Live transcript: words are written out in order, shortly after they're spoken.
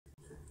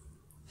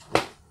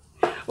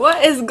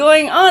What is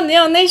going on,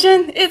 Neo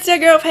Nation? It's your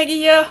girl Peggy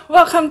here.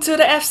 Welcome to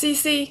the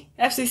FCC.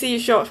 FCC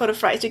is short for the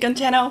Fried Chicken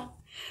channel.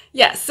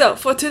 Yeah, so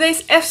for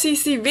today's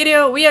FCC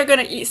video, we are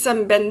gonna eat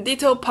some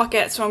Bandito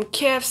pockets from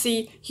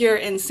KFC here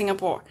in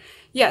Singapore.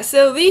 Yeah,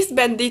 so these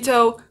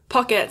Bandito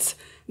pockets,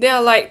 they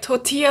are like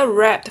tortilla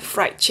wrapped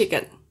fried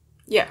chicken.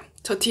 Yeah,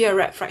 tortilla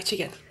wrapped fried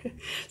chicken.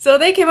 So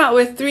they came out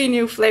with 3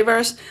 new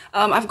flavors.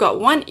 I've got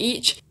one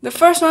each. The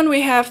first one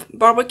we have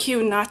barbecue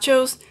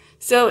nachos.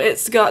 So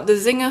it's got the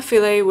Zinger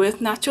filet with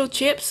nacho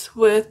chips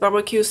with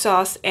barbecue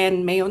sauce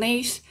and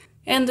mayonnaise.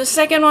 And the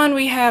second one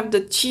we have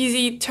the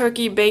cheesy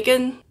turkey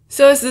bacon.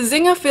 So it's the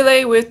Zinger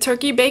filet with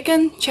turkey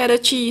bacon, cheddar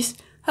cheese,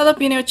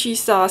 jalapeno cheese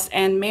sauce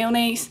and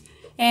mayonnaise.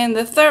 And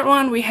the third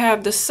one we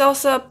have the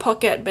salsa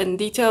pocket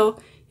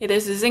bandito. It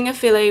is the Zinger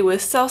filet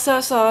with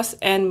salsa sauce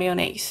and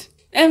mayonnaise.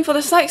 And for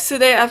the sides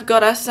today, I've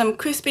got us some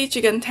crispy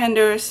chicken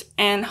tenders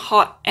and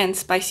hot and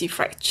spicy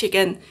fried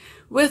chicken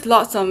with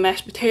lots of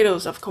mashed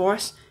potatoes, of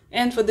course.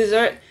 And for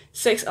dessert,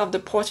 6 of the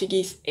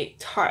Portuguese egg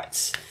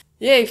tarts.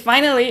 Yay,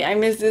 finally, I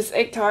missed these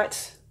egg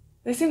tarts.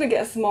 They seem to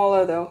get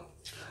smaller though.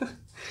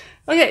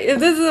 Okay,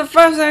 if this is the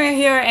first time you're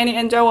here and you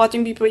enjoy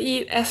watching people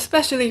eat,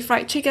 especially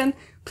fried chicken,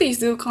 please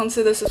do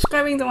consider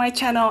subscribing to my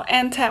channel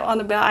and tap on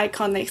the bell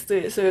icon next to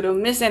it so you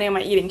don't miss any of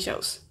my eating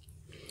shows.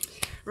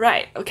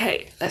 Right,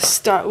 okay, let's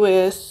start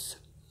with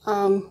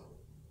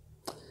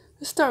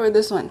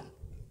this one.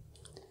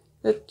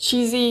 The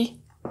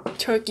cheesy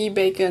turkey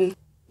bacon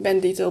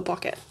Bandito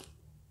pocket.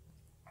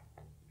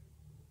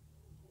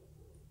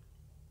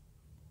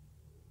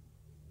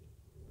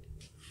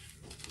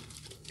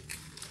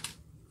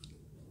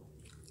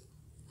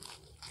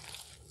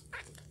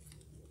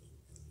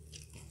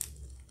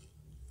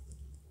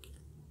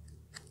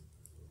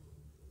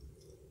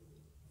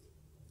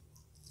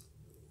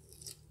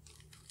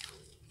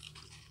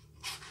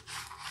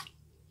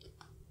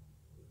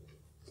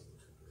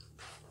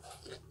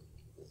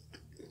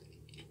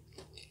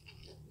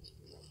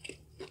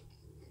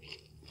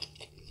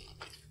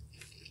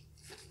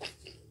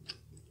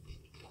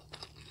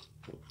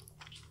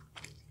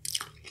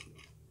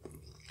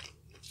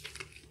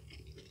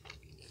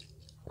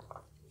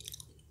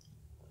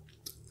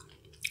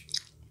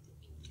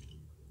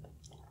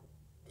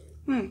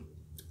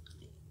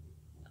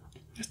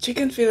 The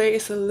chicken fillet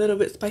is a little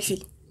bit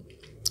spicy.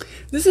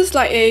 This is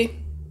like a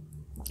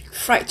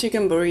fried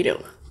chicken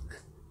burrito.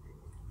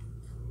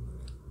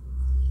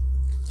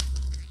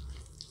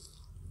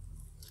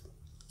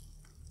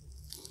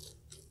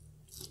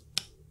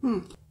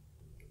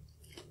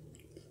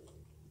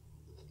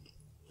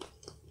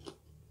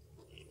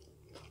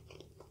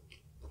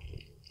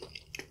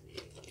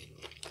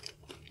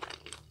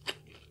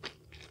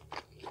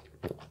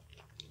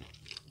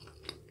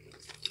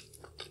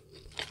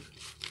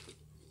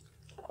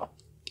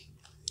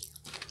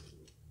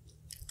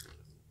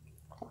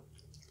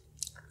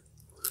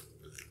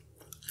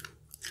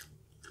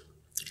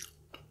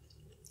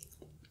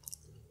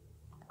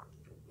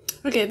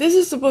 Okay, this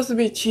is supposed to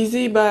be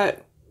cheesy,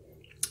 but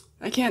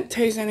I can't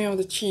taste any of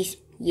the cheese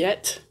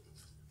yet.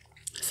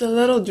 It's a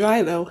little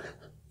dry though.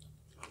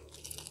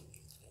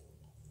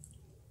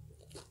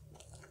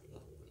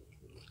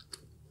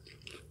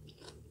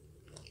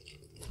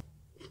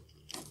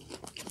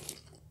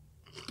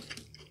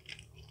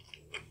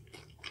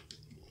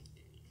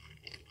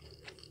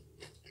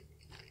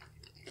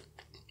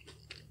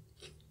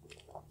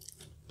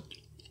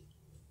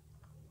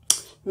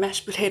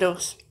 Mashed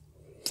potatoes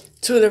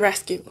to the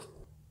rescue.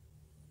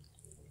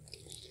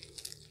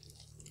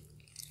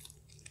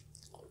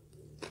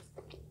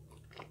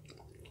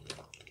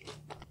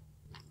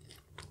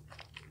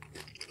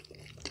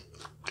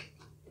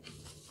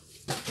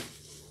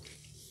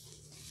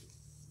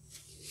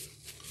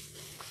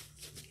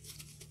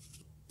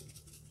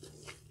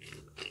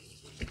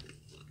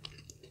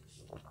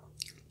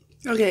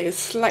 Okay, it's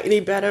slightly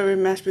better with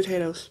mashed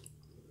potatoes.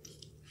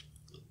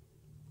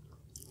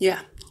 Yeah,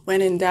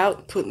 when in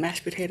doubt, put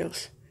mashed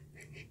potatoes.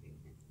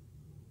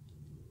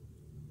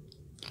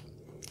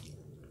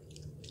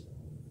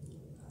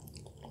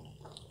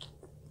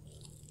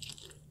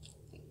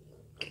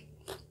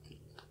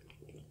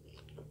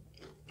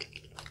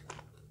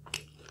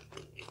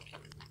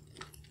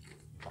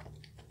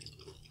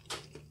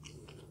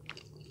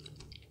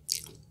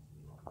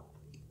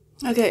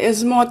 Okay,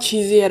 it's more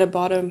cheesy at the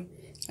bottom.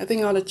 I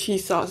think all the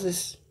cheese sauce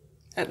is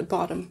at the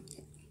bottom.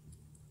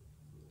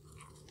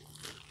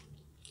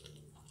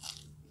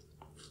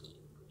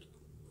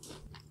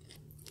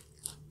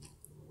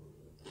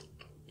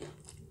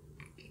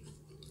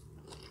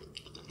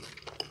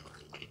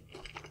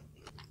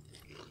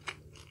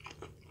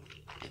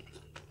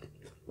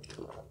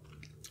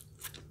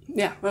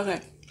 Yeah,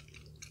 okay.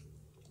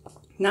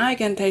 Now I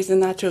can taste the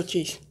nacho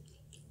cheese.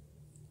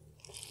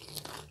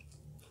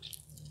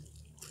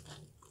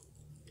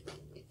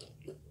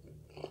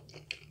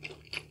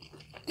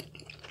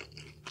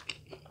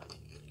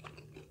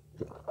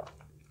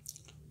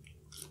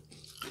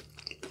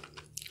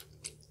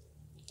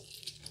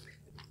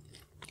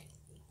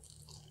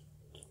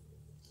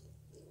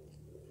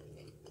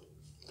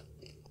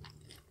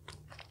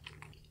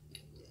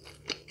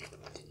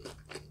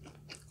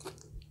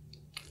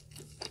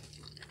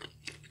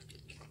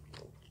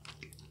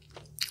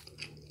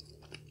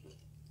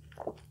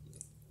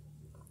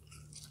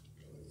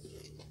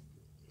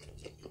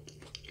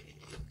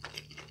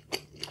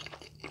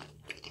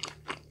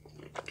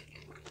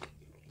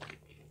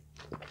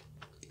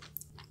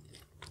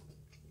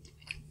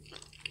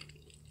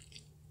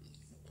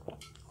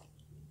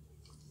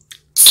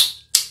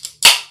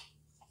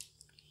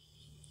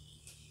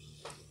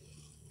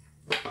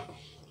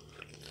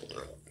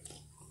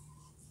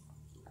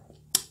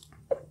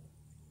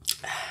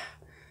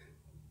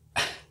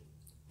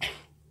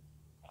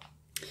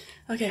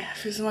 Okay, I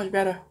feel so much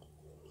better.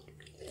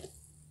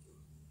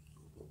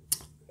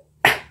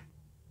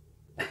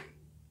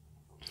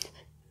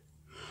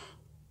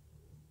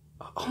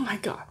 Oh my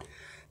god.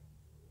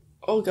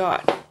 Oh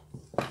god.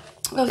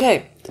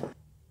 Okay.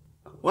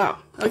 Wow.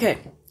 Okay.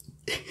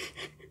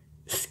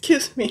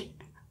 Excuse me.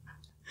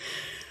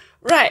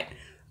 Right.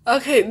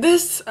 Okay,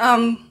 this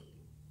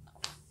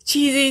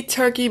cheesy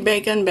turkey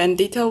bacon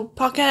bandito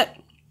pocket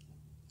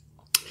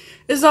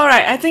is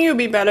alright. I think it would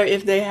be better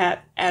if they had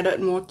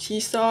added more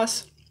cheese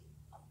sauce,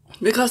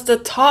 because the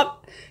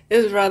top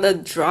is rather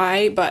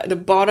dry, but the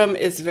bottom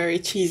is very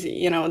cheesy.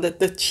 You know,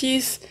 the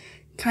cheese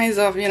kind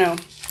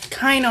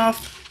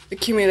of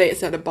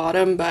accumulates at the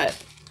bottom, but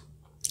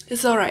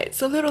it's alright.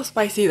 It's a little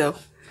spicy though.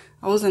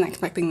 I wasn't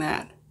expecting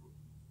that.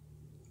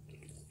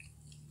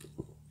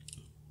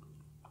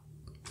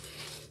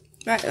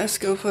 Right, let's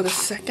go for the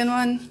second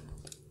one.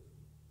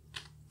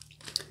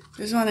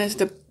 This one is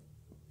the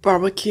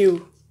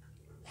barbecue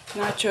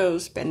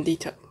nachos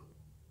bandito.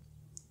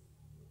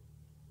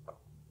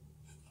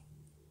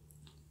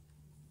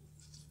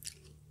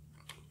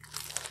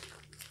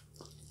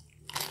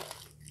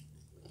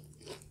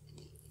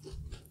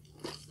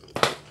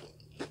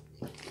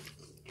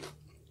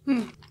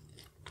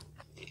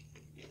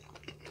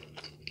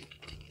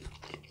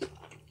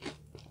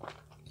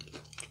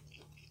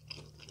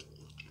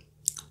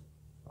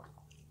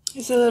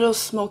 It's a little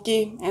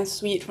smoky and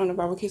sweet from the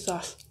barbecue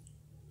sauce.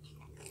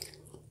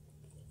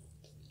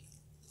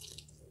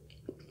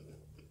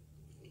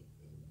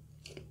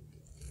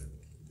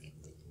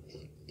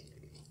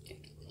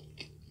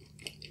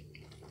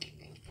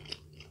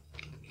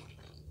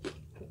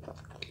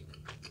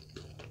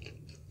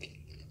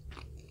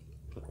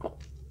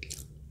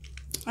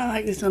 I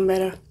like this one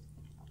better.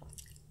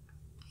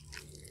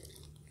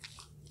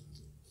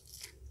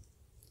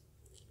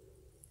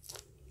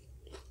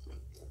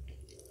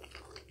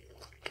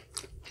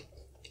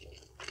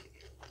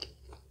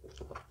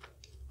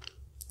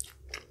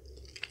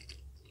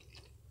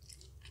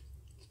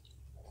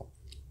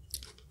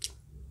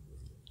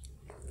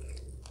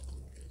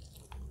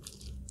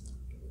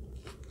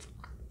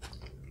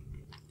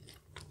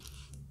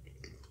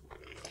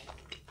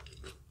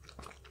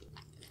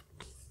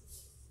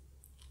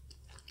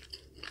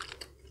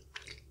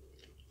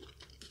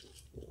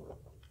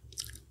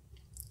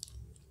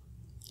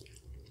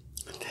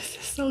 This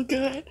is so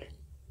good.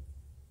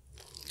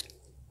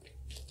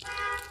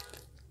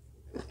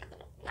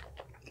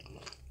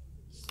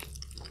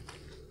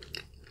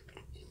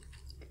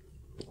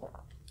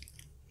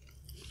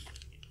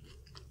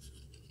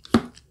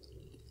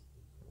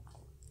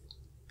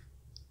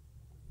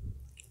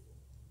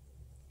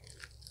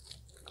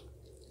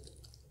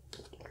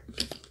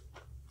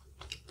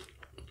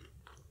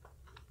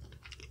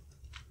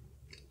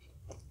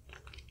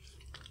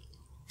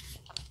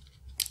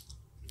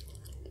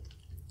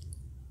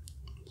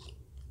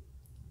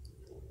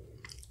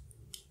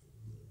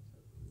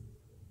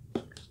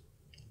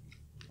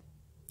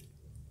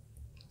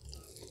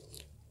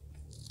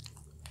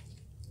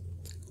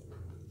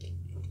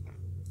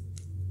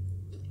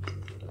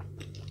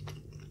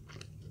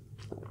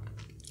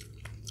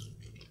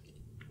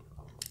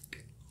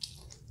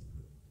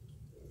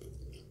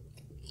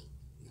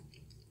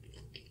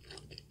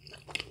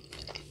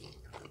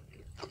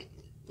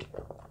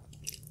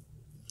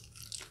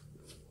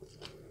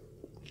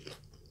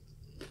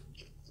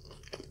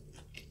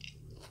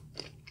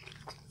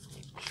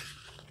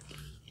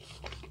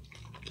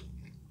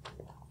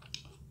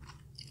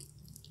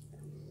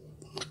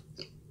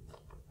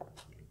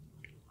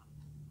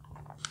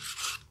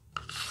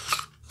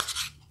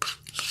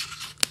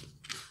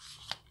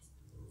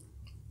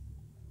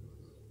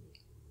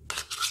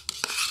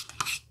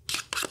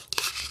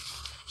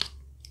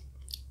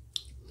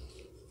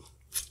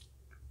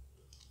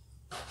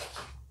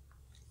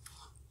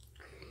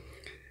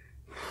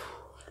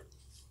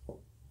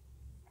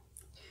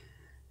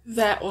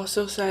 That was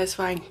so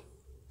satisfying.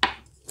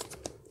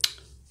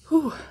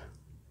 Whew.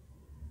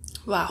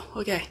 Wow,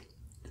 okay.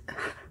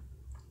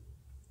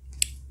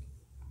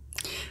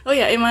 Oh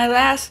yeah, in my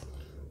last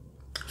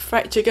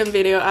fried chicken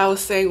video, I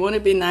was saying,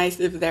 wouldn't it be nice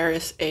if there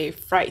is a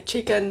fried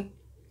chicken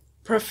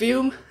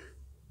perfume?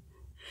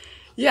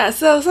 Yeah,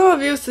 so some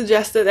of you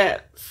suggested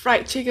that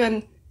fried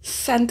chicken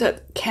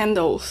scented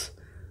candles.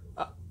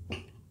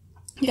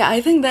 Yeah,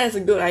 I think that's a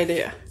good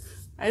idea.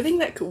 I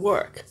think that could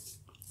work.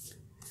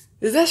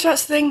 Is there such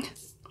thing?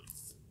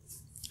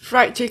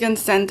 Fried chicken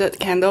scented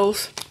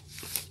candles?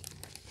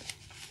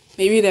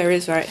 Maybe there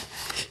is, right?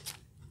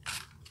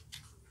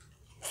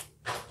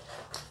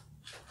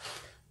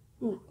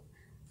 Ooh.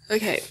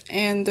 Okay,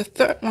 and the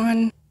third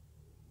one.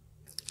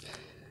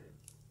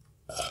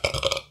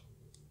 Oh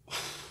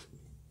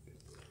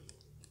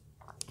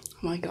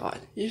my god,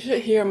 you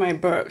should hear my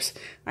burps.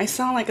 I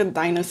sound like a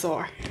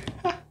dinosaur.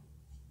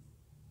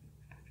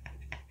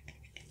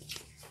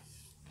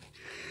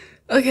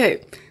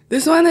 Okay,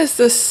 this one is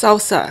the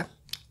salsa.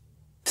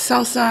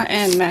 Salsa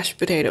and mashed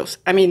potatoes.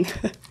 I mean,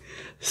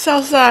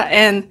 salsa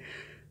and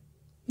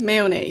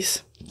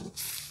mayonnaise.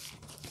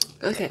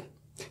 Okay.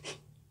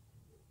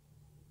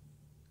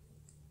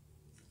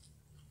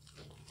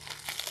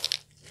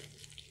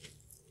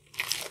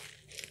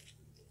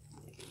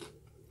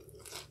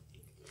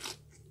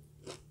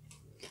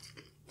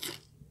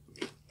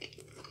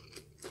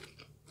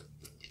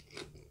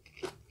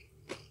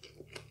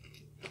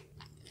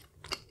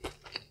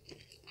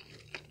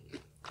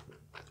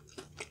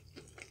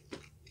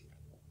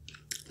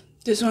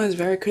 This one is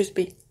very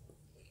crispy.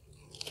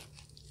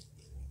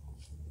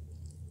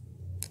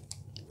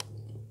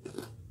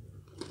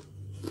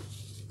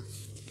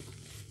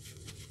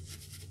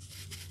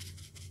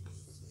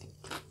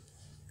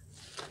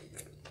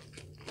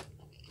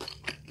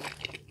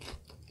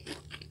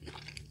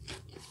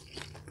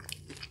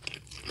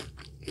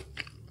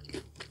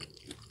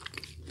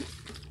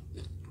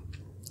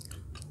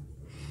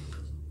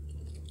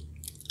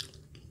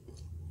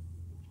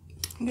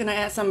 I'm gonna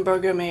add some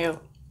burger mayo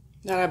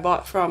that I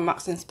bought from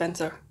Marks and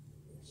Spencer.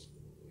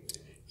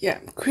 Yeah,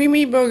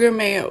 creamy burger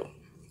mayo.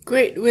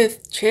 Great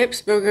with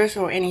chips, burgers,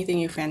 or anything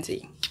you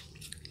fancy.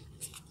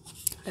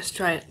 Let's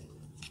try it.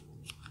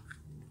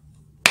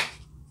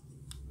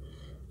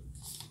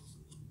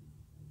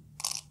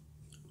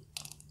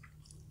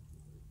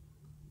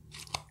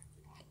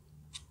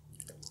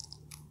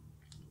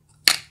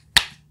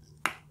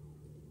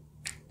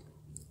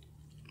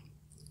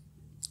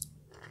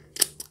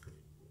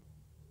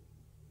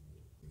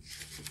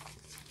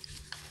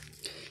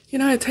 You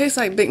know, it tastes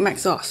like Big Mac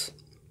sauce.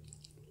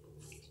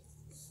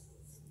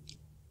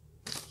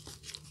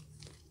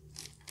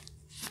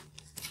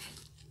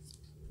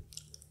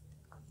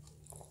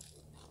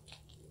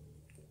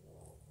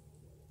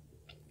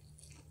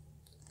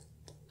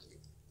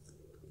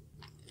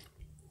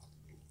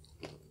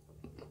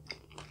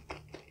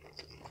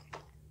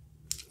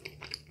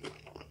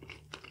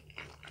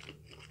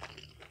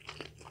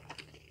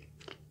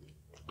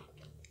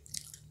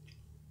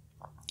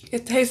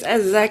 It tastes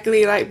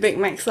exactly like Big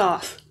Mac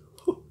sauce.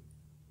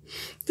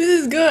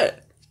 This is good.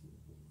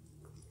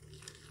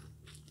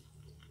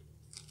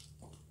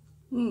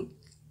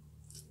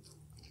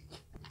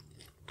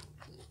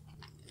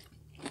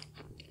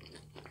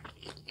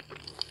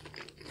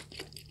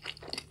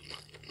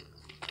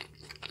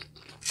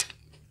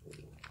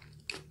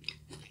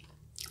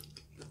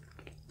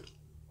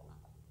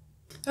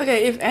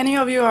 Okay, if any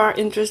of you are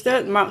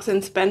interested, Marks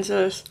and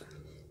Spencer's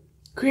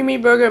creamy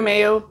burger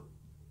mayo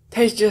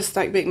tastes just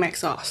like Big Mac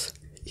sauce.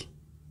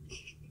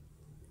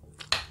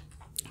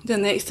 The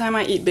next time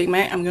I eat Big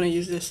Mac, I'm gonna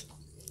use this.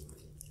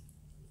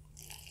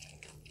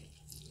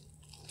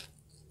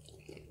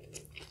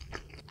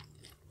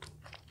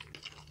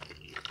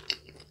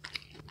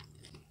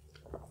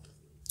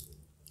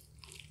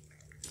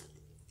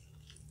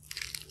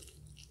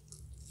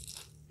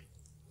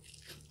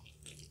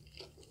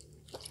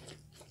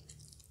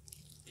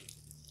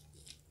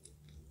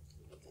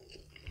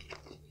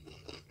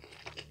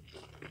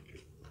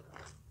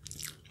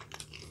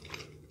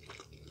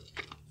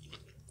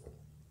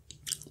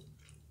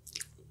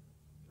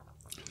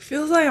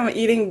 Feels like I'm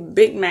eating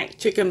Big Mac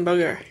chicken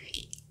burger.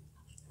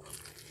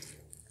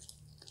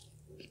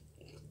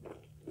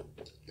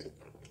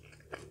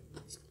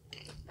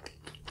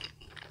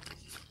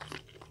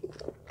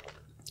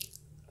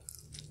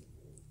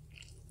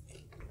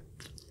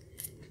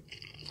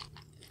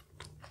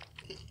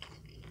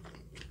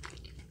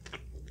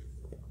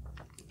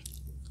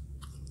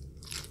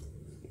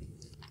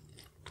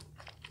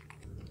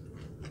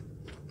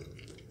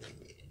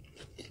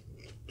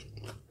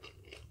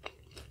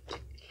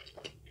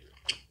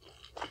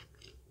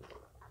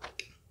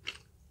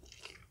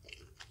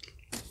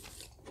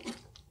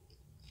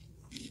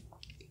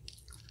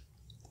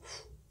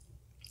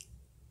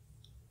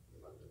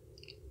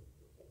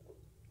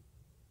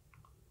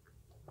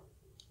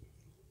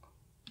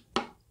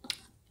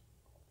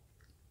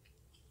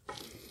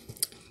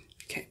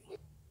 Okay.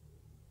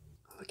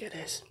 Look at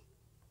this.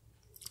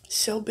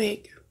 So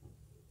big.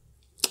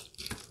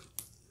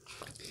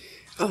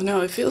 Oh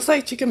no, it feels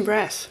like chicken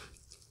breast.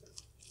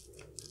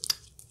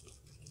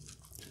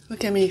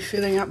 Look at me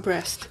filling up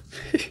breast.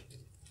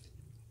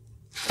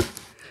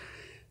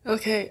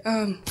 Okay,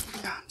 I'm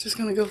just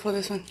gonna go for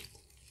this one.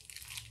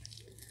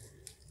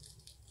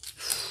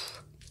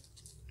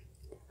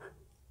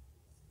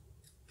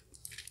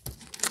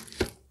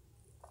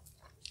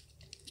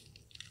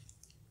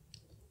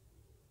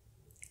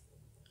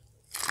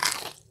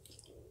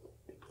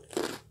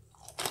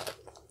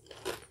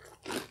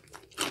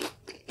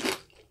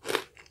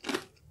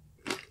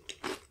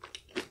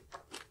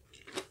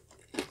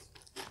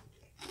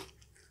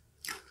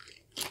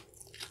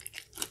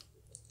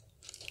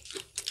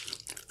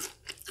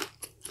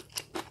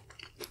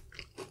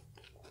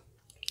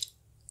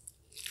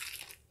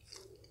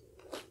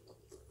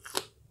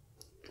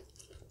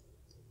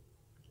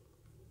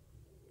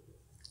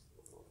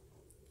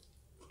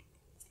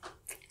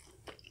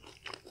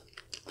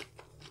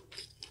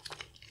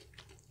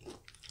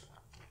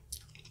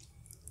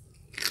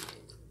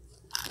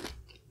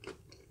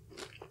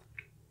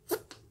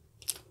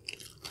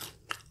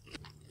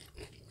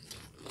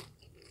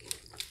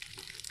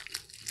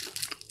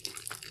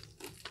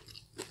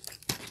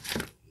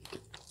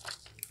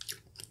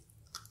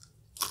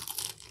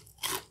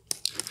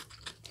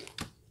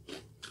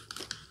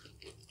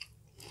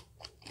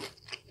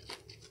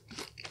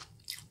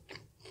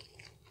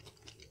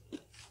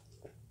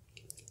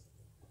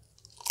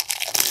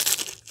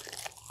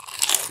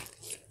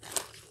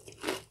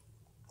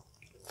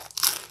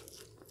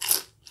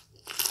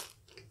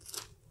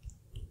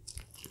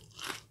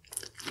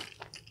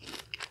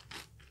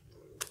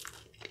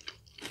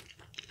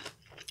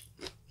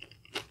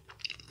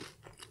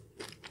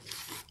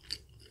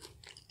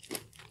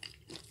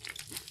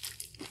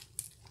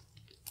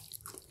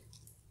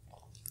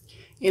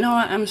 You know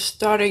what? I'm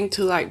starting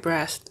to like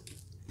breast.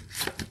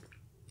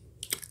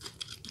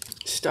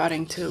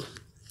 Starting to.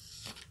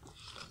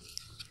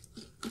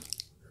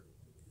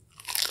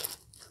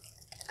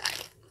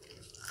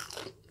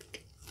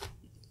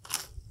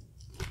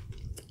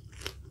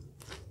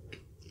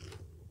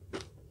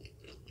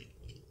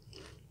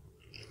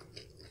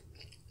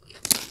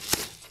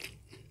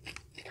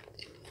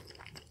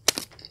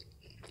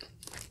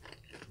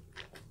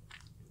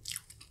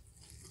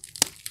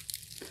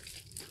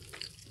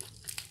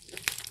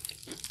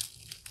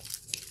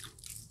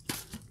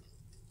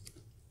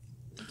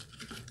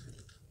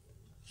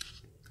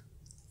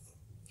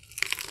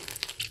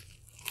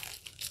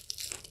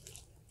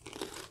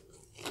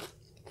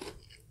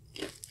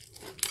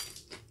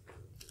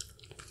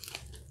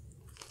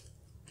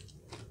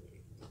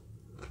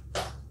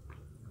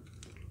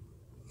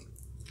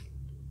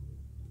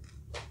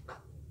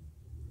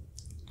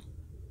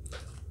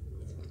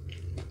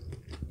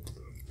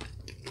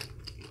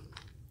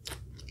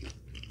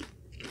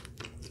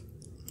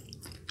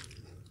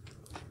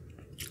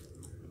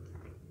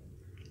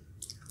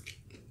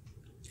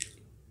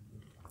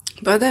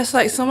 But there's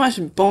like so much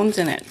bones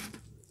in it.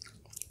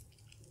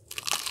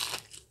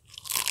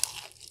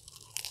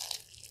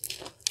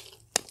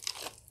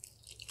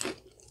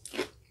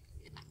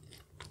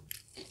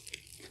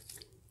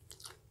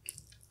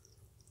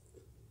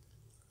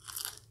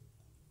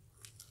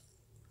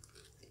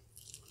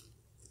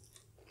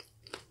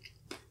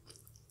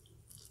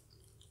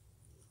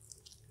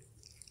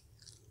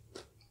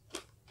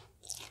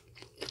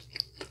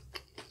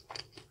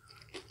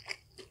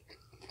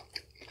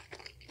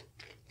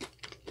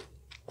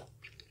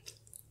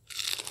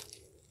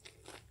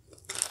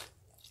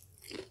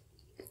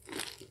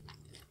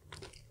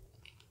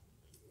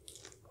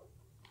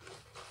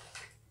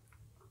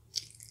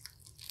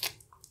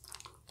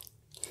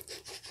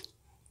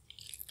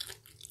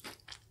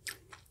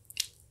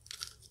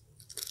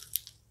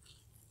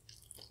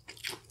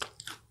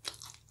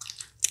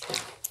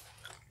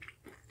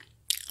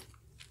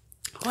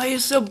 Why are you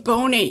so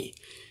bony?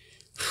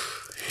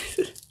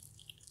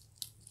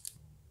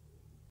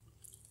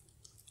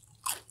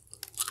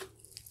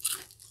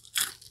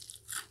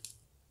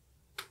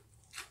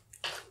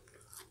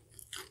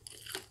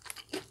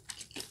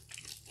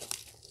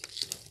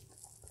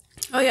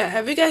 Oh yeah,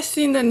 have you guys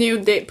seen the new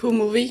Deadpool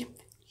movie?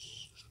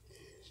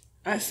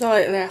 I saw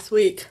it last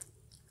week.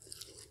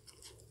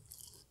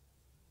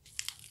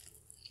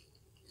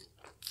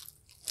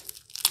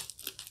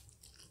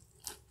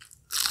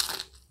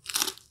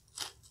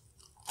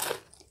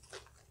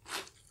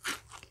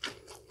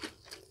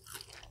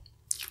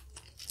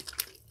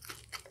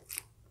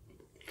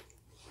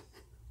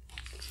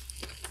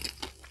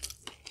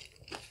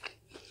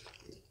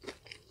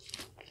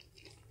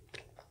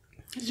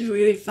 It's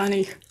really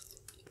funny.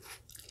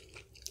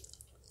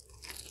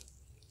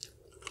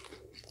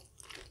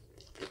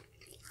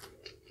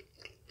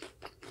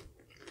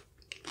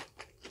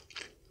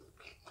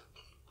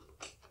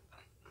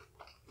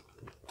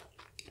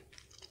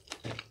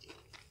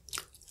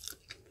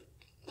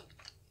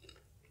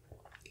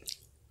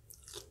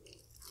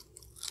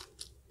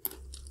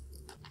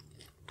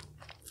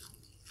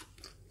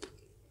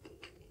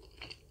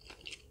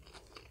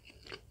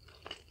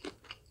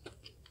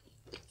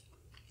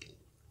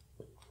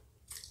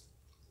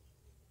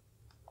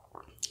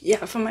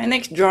 Yeah, for my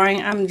next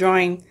drawing, I'm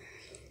drawing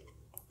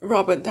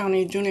Robert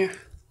Downey Jr.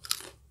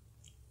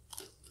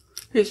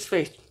 His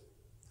face.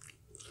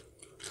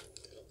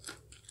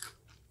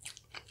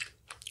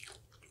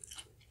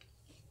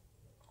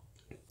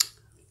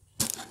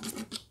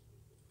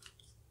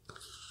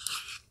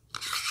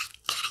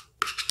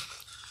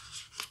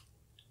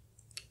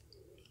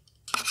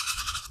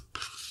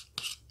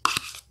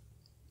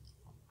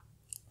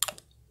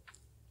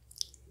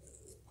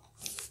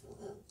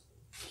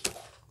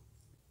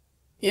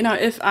 You know,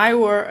 if I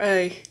were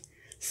a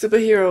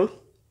superhero,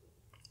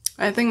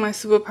 I think my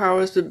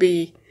superpowers would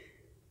be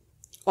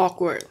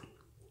awkward.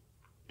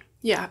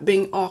 Yeah,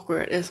 being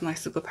awkward is my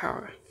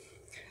superpower.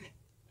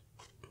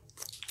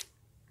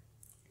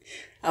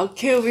 I'll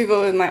kill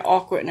people with my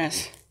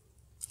awkwardness.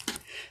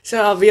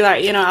 So I'll be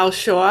like, you know, I'll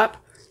show up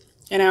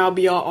and I'll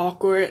be all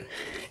awkward.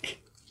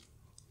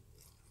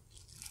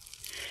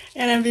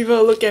 And then people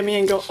will look at me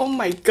and go, oh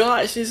my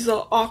god, she's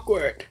so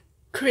awkward.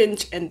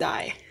 Cringe and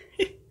die.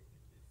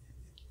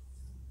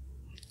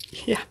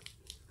 Yeah.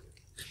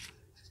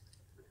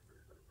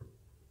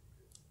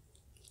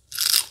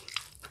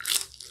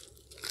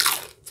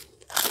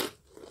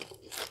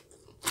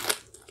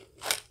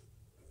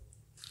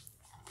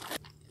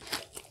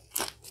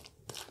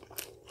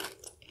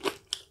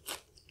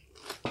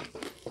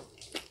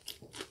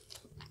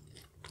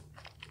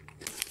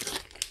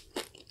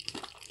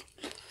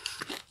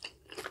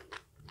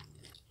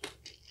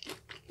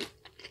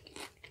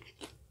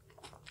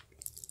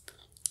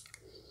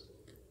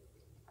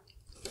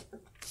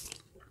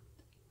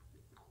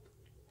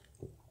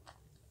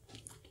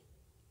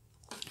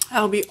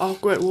 I'll be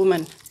awkward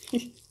woman.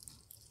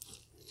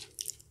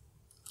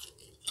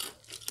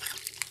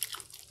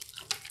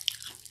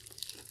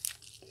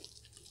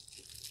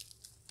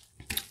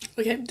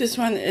 Okay, this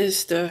one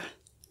is the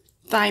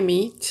thigh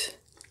meat,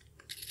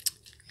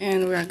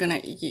 and we are gonna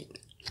eat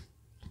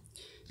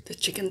the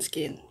chicken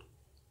skin.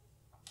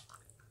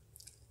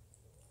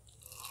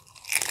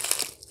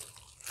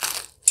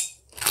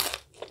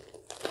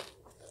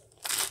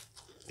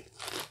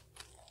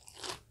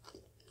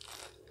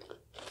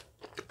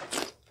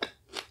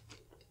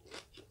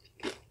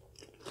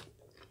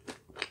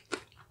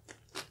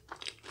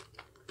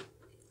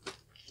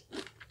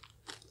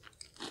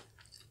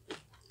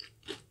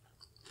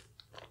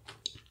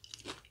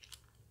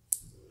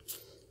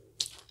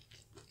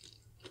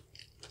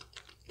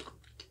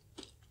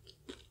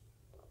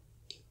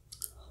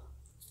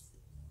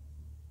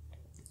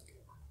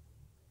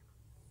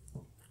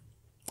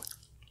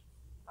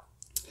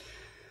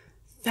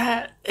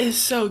 That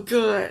is so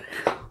good.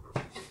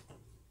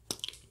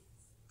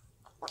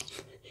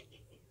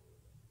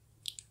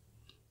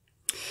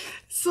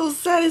 So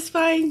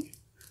satisfying.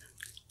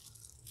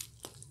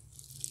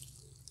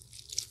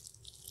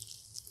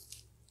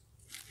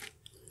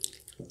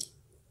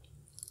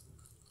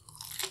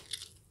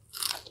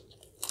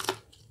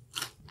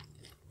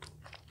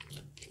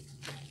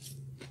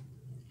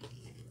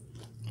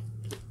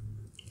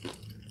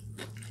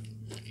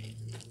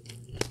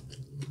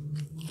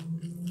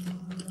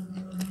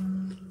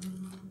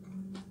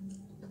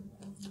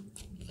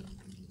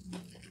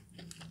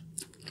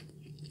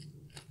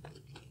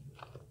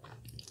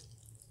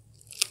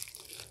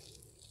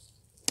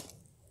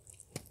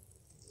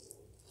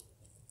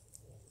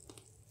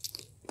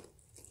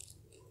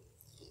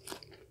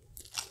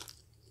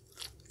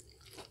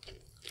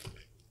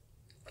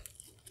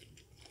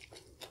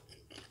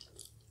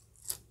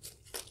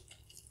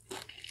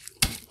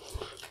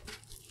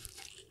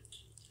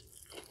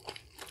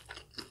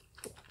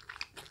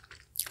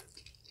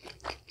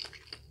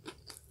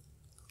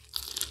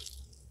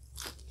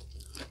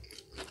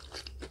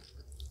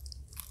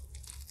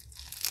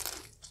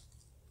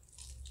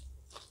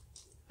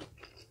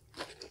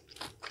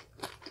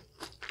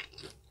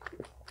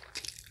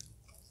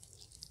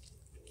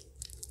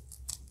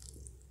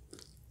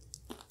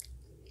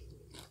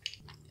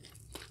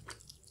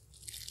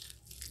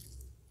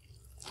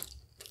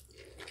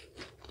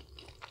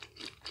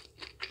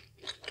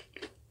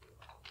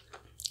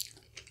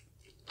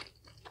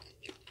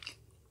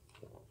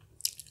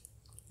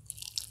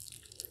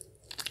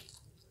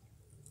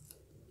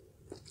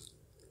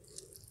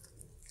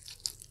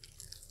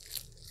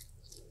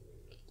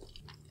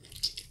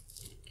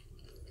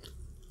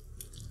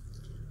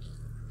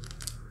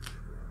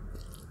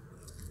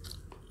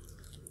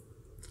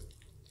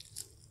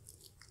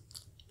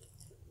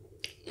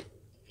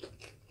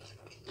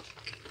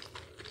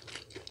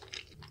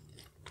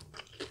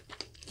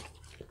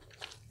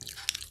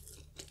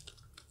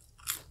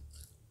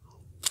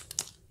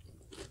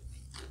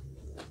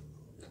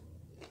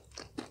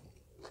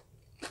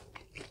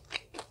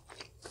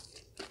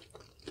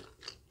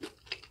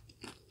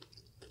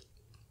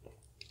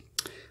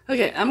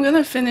 Okay, I'm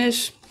gonna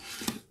finish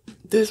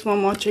this one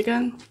more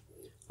chicken,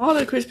 all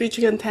the crispy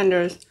chicken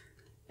tenders,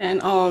 and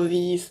all of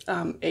these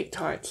egg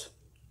tarts.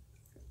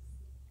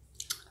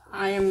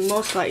 I am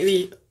most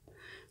likely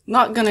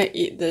not gonna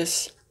eat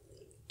this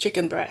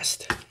chicken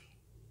breast.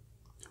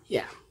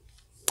 Yeah,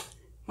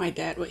 my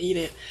dad will eat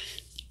it.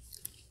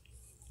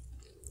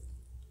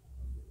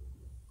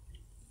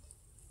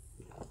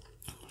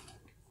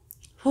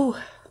 Whew.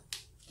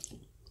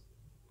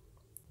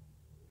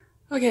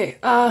 Okay,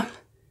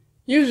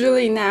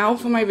 usually now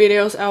for my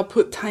videos, I'll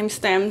put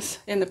timestamps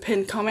in the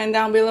pinned comment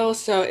down below.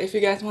 So if you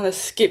guys want to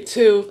skip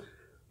to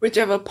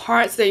whichever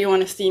parts that you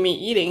want to see me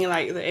eating,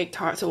 like the egg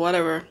tarts or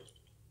whatever,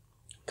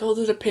 go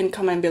to the pinned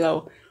comment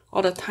below.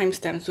 All the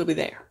timestamps will be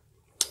there.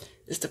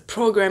 It's the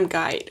program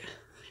guide.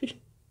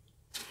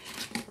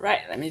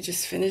 Right, let me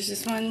just finish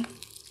this one.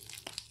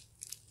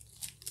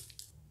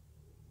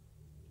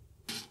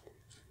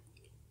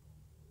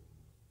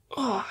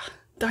 Oh,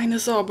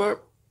 dinosaur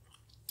burp.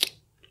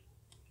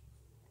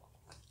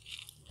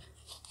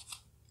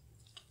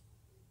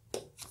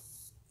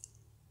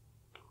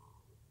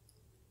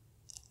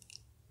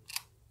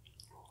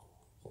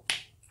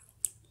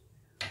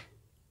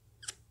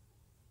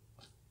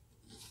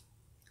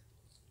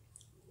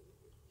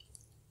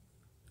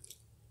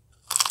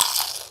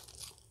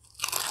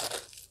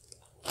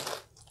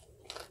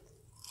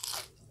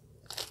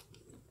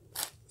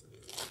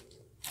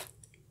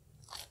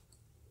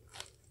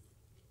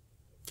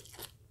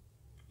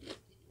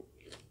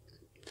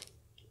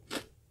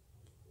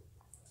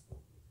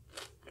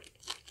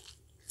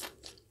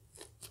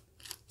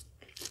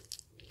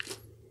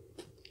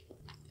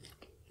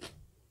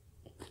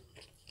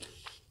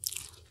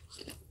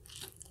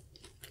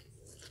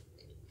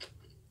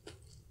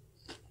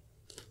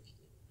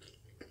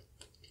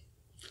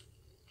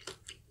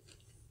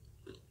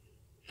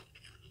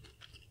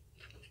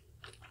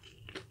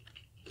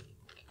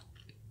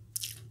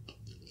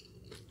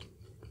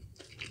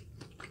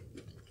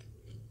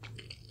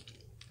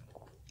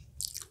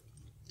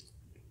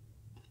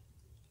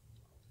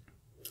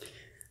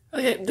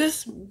 Okay,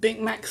 this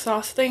Big Mac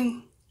sauce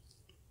thing,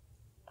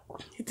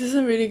 It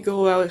doesn't really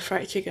go well with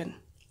fried chicken.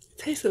 It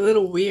tastes a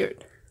little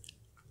weird.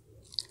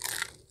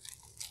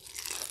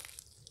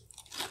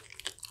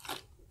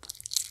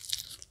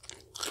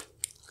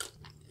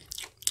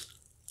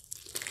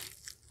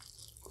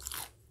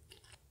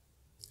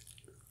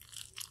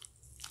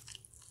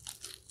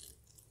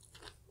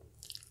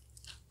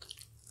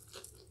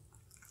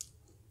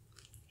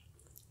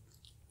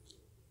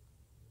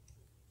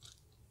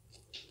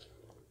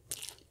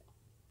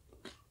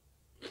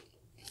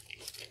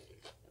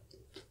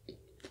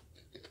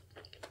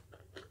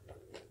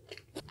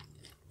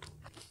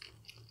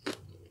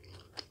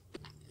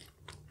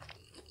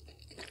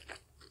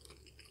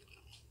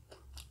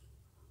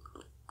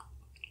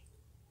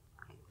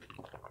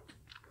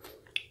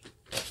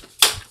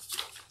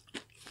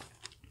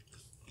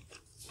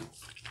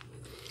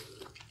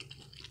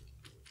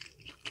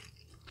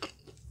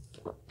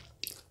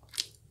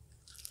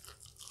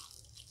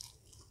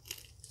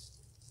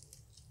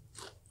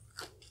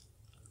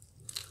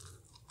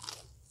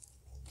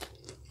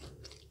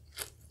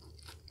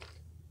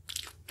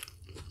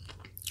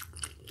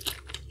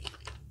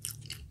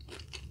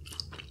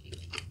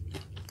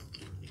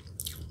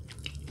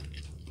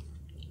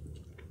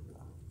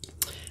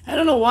 I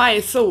don't know why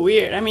it's so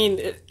weird. I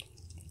mean,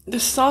 the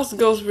sauce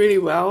goes really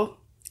well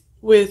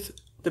with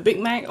the Big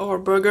Mac or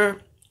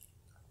burger,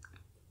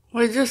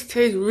 but it just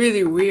tastes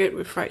really weird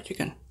with fried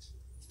chicken.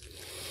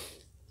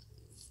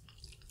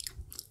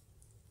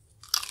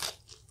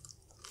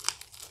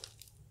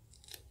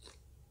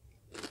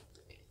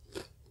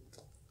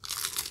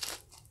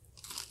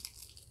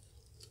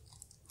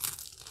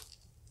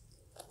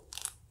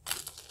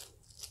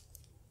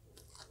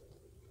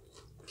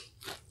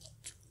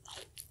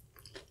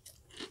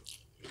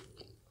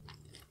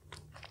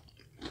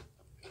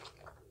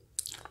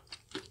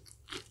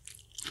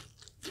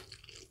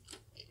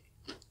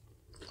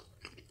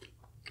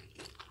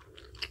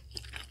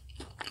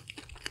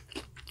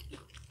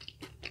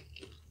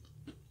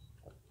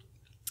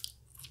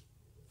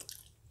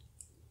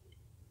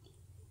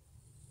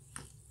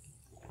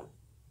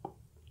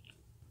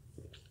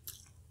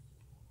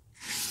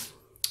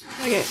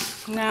 Okay,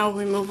 now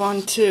we move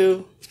on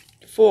to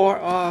 4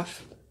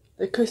 of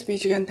the crispy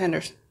chicken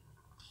tenders.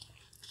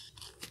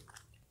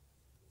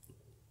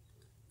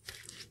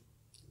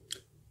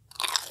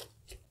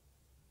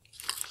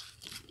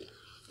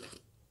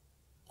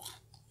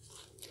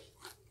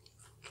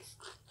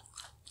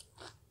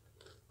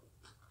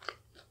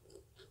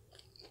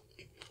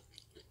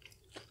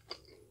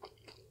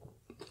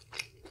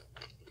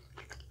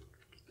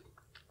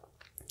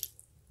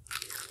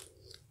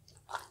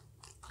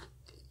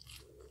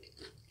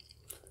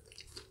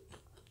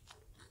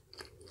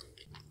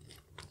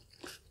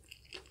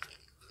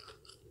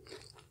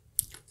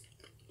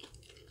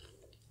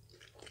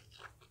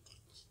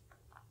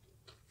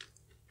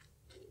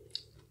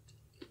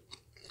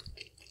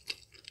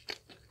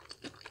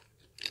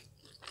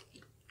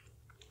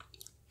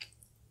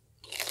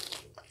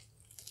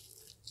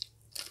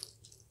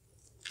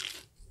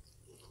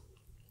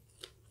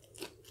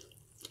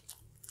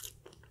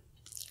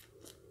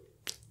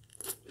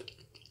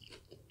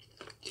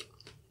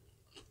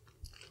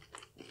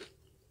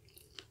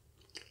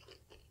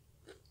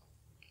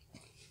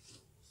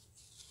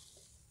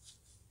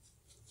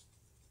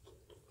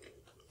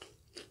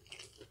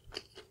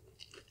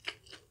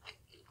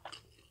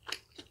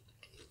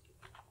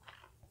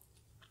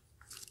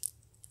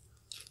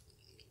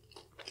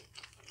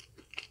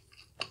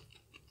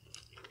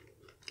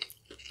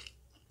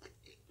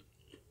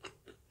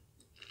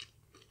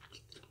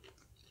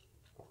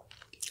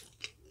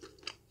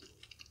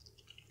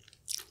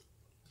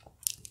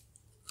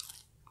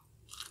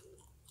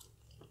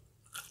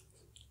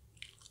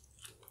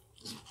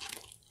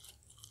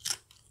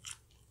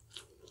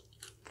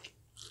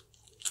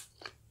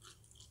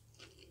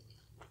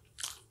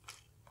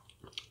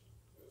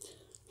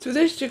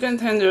 Today's chicken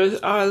tenders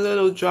are a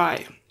little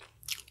dry.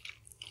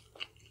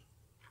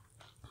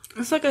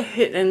 It's like a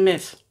hit and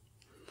miss.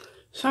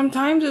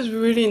 Sometimes it's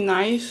really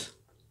nice,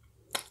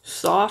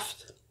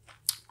 soft,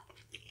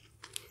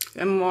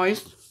 and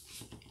moist.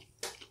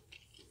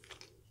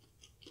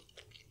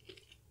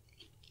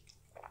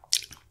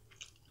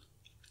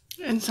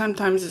 And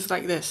sometimes it's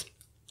like this.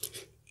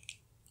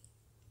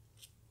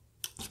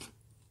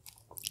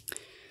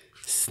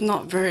 It's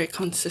not very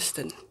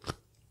consistent.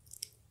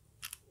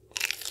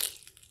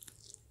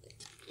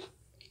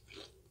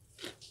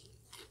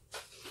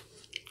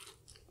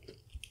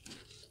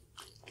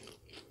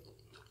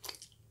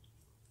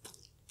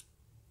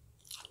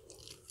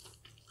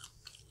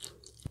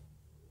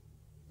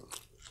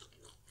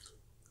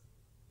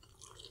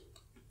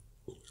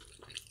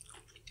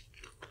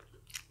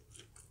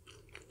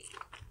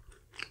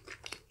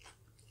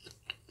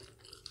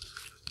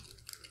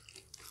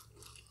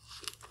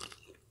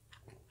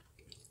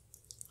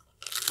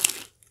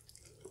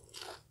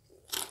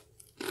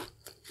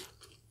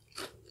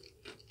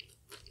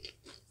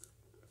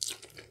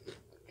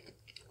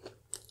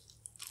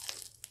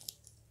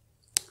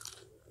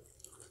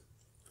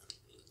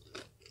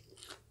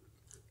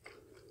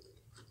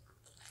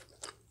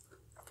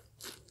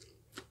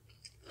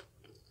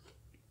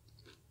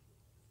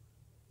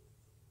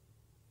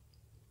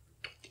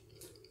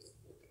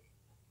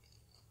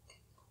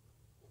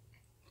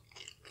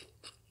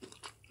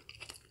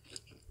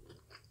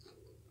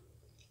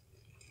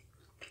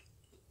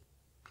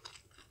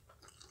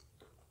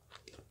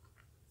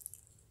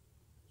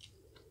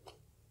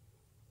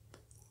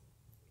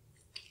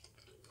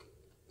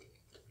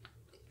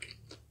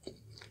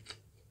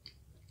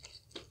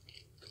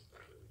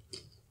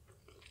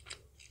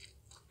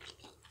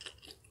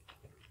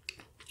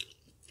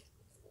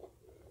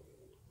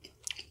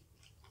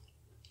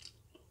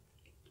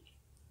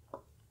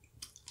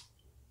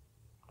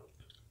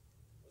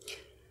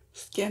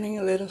 getting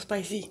a little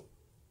spicy.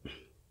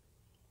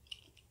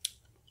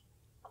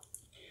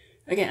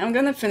 Okay, I'm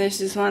gonna finish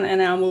this one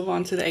and I'll move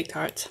on to the egg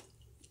tarts.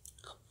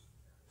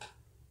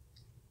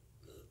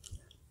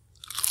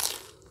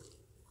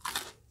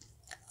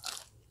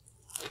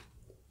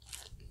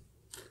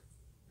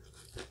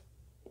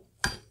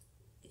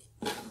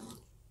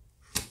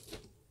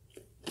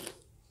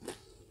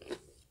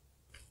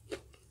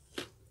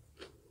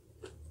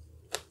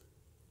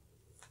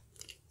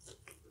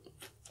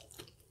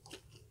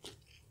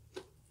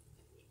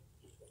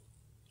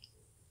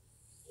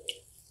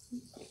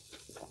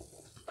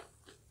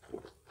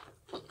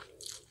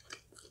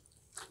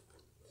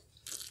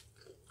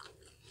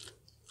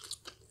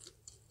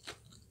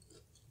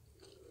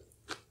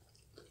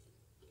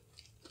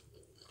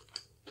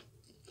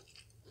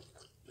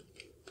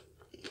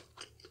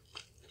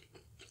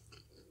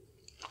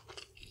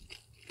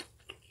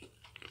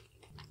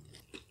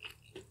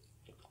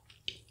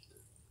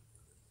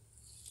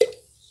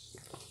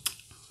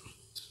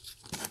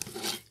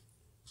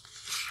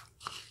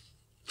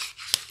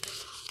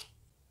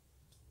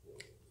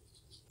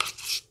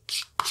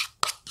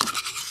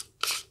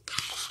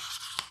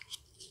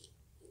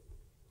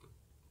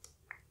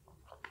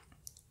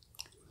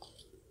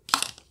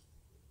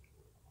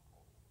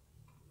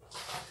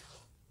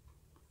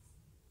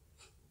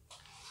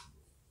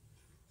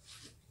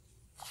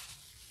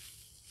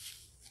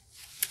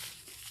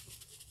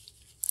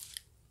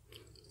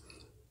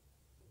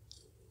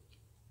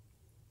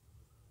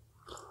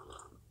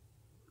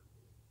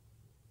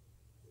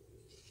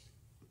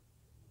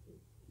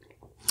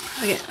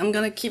 Okay, I'm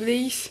gonna keep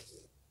these.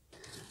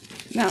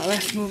 Now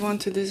let's move on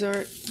to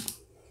dessert.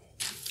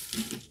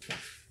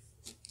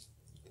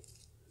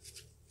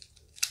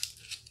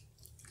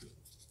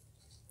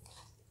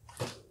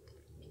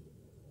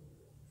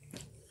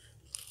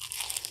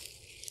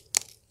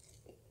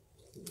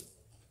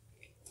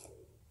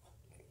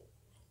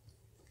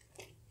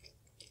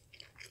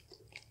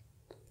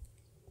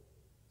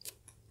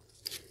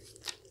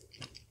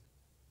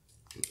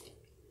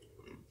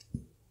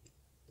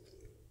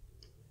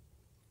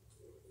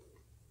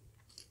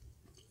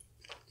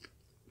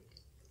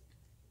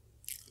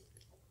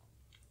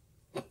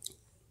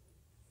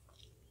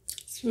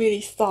 It's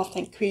really soft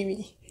and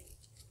creamy.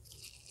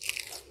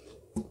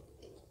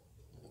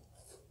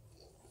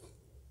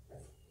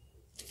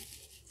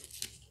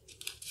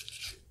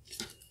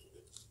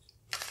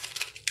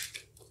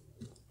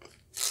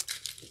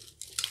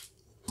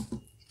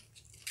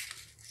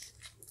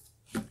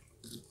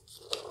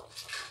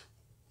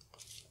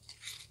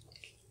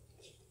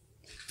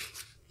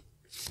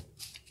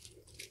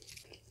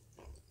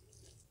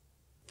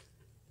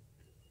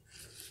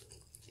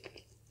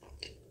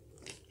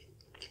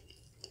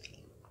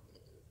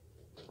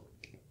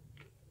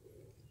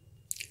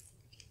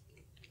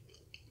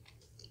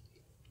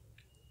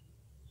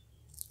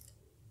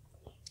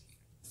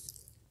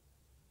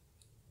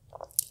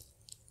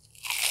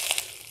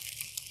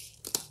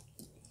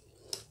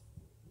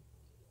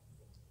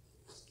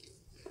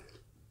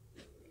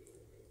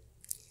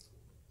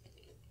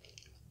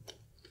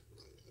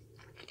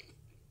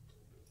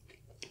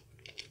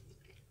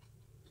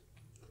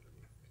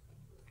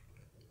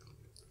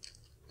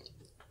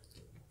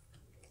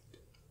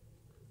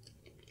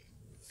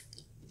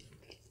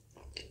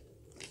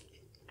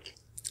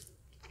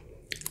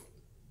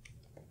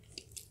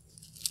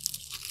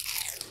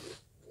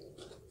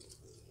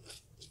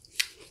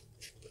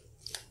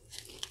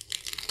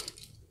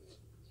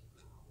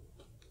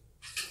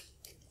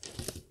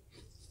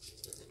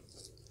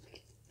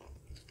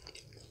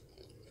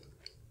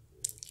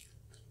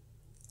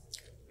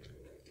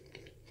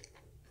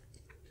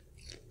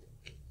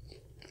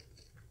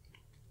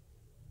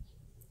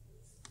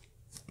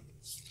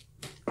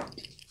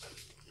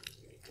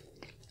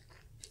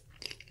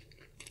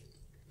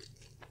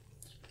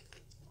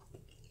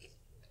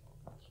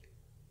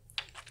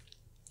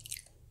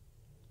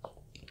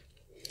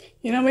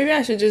 You know, maybe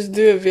I should just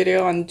do a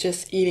video on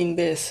just eating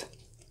this.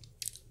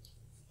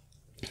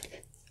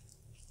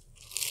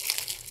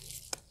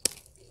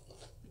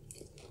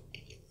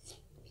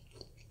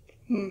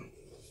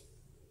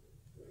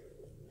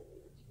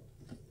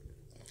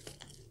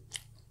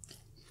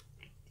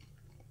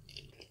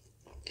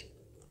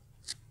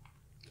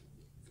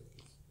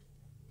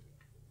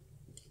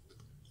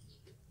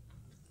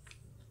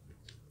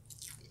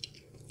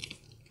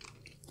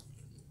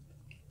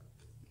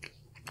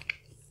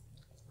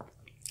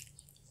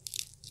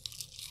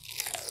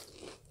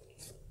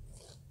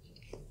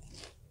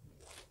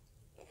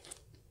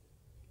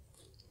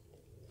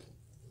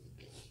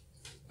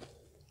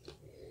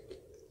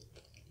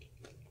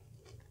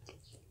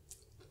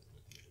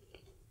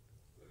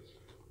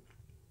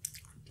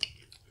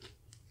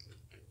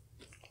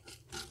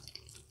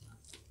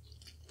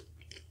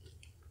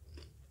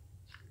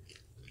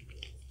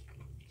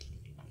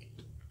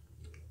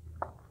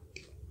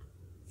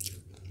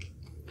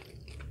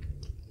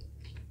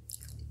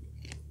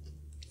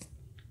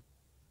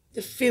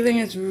 The filling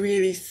is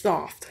really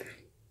soft.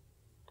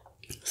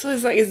 So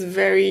it's like it's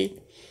very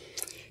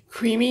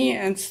creamy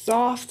and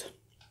soft.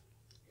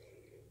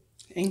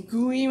 and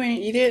gooey when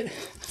you eat it.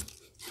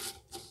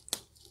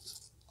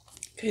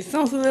 Okay, it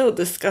sounds a little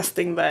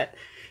disgusting, but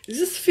it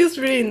just feels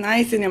really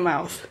nice in your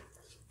mouth.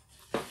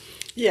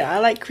 Yeah, I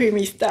like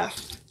creamy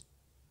stuff.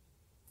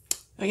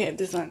 Okay,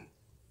 this one.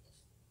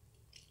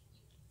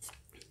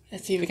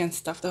 Let's see if we can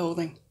stuff the whole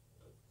thing.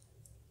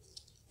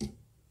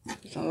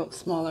 This one looks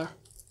smaller.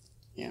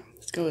 Yeah,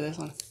 let's go with this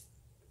one.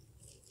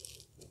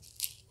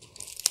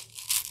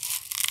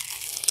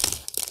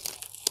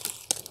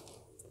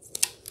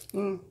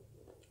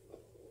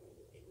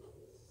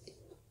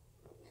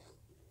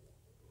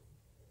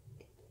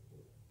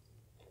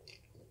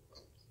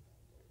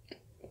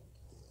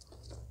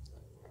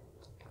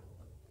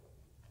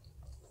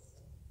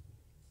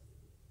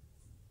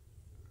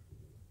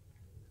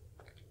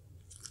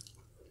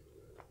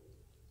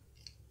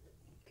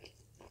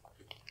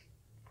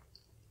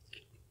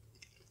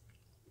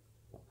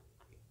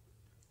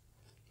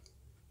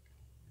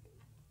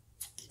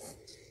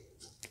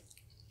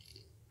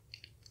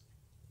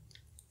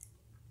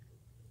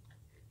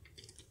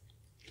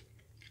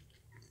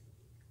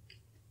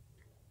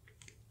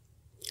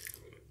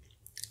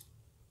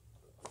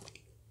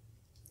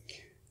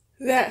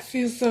 That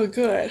feels so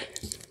good.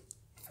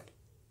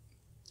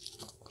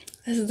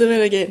 Let's do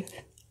it again.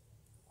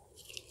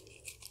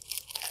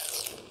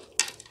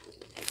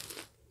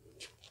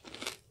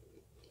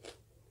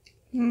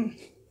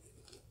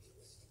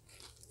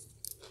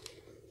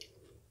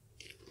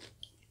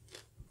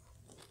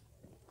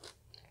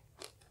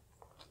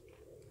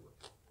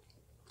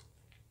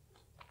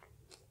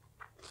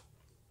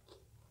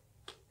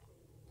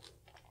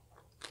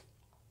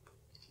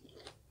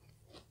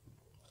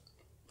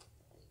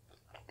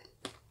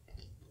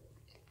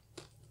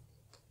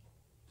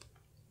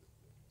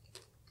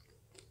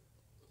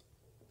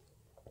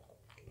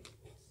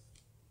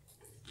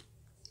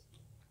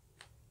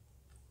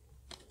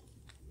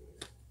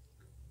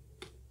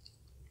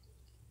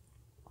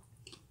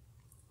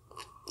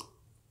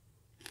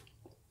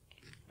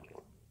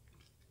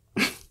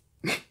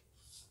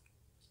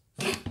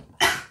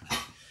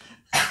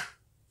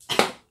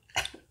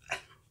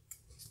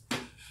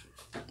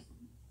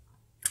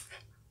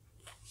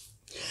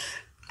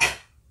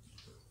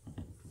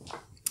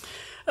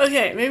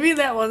 Okay, maybe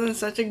that wasn't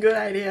such a good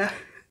idea.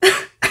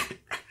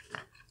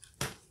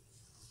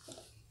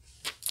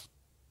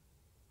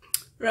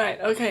 Right,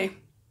 okay.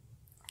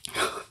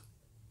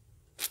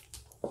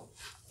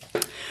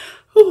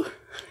 Whew.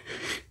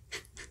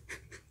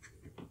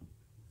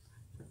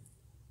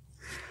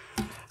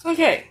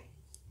 Okay,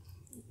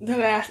 the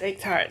last egg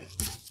tart.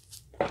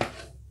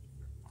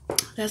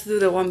 Let's do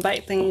the one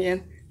bite thing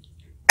again.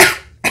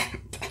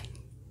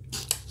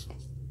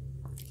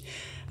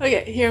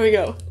 Okay, here we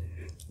go.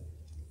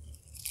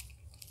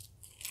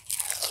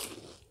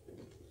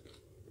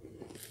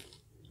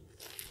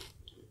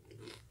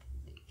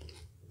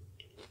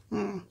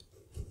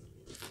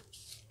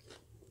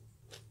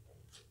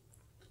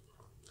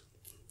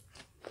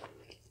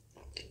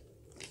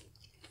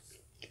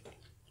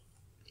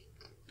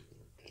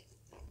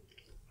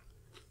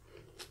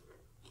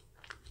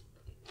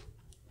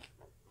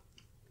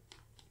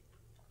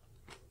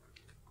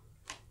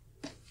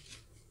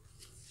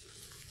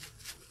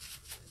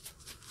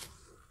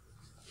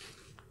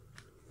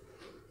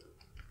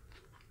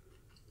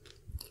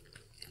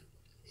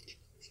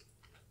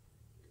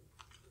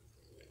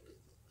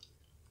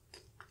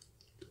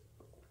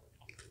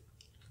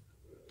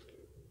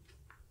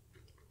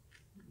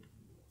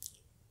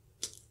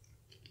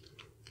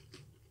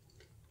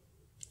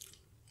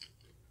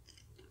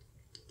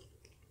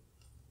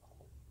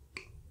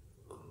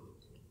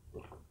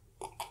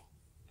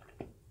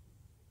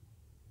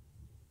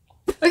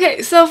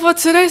 Okay, so for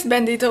today's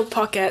Bandito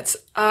pockets,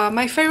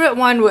 my favorite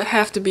one would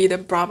have to be the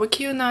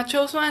barbecue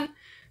nachos one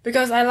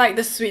because I like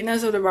the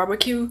sweetness of the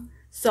barbecue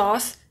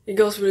sauce. It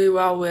goes really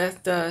well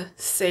with the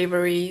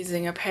savory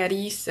zinger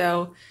patty,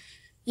 so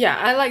yeah,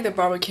 I like the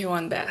barbecue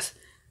one best.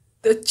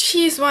 The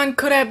cheese one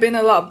could have been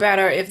a lot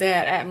better if they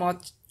had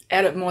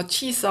added more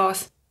cheese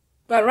sauce.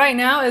 But right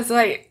now, it's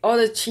like all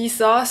the cheese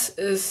sauce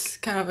is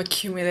kind of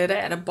accumulated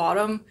at the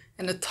bottom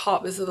and the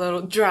top is a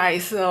little dry,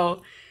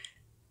 so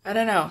I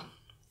don't know.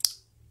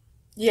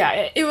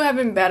 Yeah, it would have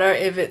been better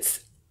if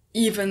it's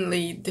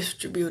evenly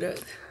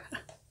distributed.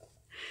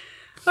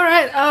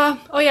 Alright,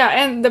 oh yeah,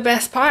 and the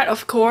best part,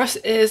 of course,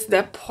 is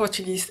the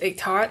Portuguese egg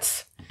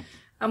tarts.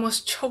 I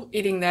almost choked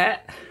eating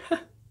that.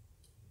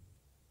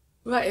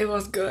 But it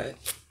was good.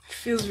 It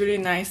feels really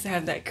nice to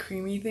have that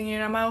creamy thing in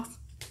your mouth.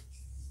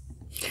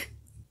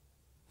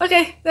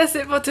 Okay, that's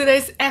it for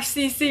today's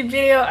FCC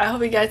video. I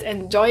hope you guys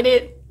enjoyed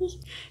it.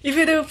 If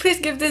you do, please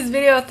give this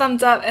video a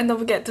thumbs up and don't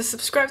forget to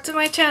subscribe to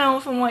my channel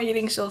for more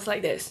eating shows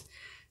like this.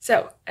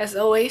 So, as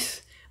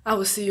always, I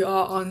will see you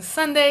all on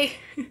Sunday.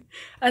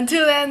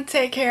 Until then,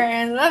 take care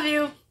and love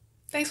you.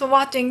 Thanks for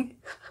watching.